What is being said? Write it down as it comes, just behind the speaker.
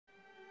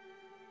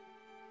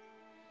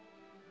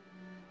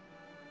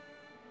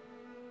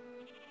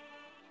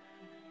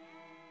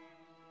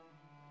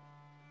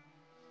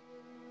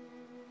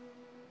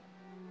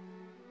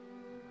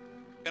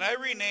Can I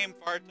rename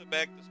Sparta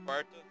back to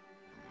Sparta?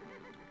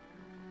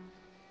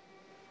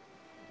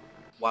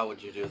 Why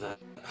would you do that?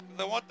 Because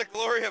I want the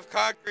glory of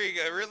conquering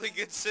a really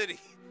good city.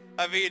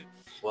 I mean...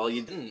 Well,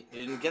 you didn't.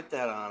 You didn't get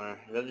that honor.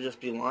 You better just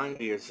be lying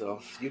to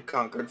yourself. You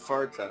conquered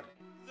Farta.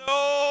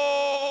 No!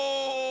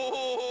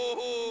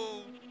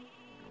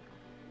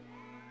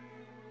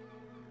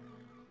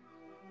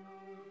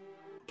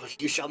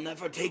 But you shall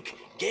never take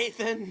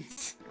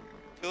Gathens!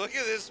 Look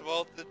at this,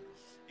 Walton.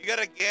 You got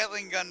a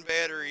Gatling gun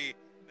battery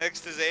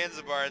next to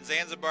Zanzibar, and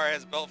Zanzibar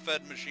has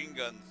belt-fed machine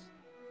guns.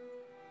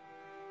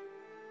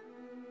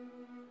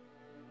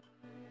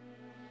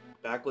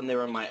 Back when they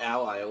were my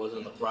ally, it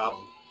wasn't a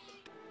problem.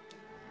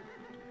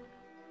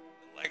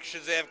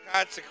 Elections have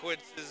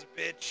consequences,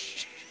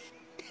 bitch.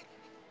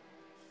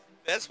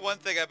 That's one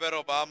thing I bet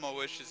Obama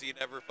wishes he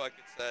never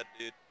fucking said,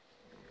 dude.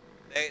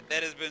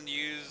 That has been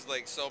used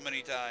like so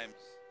many times.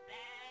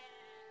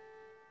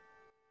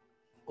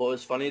 What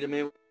was funny to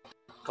me, a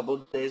couple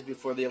of days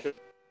before the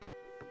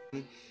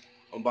election,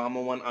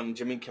 Obama went on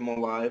Jimmy Kimmel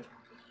Live,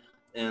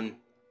 and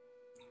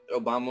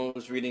Obama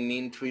was reading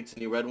mean tweets,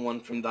 and he read one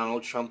from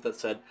Donald Trump that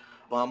said,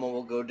 Obama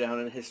will go down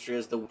in history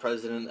as the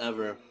president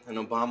ever. And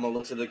Obama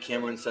looks at the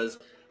camera and says,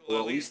 well,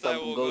 at least I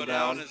will go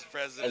down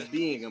as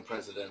being a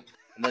president.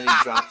 And then he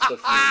drops the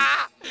phone.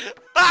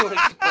 Like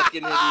a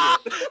fucking idiot.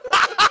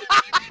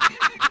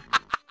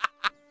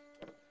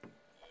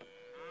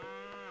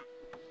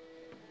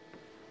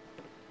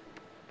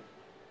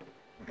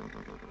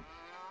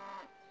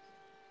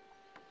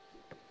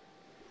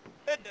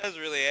 That does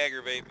really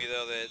aggravate me,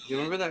 though, that... Do you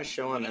remember that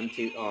show on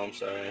MTV? Oh, I'm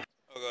sorry.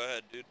 Oh, go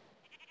ahead, dude.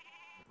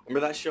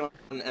 Remember that show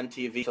on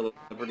MTV,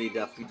 Celebrity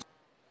Deathmatch?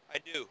 I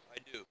do.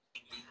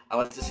 I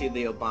like to see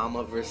the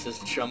Obama versus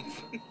Trump.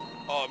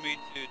 Oh, me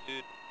too,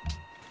 dude.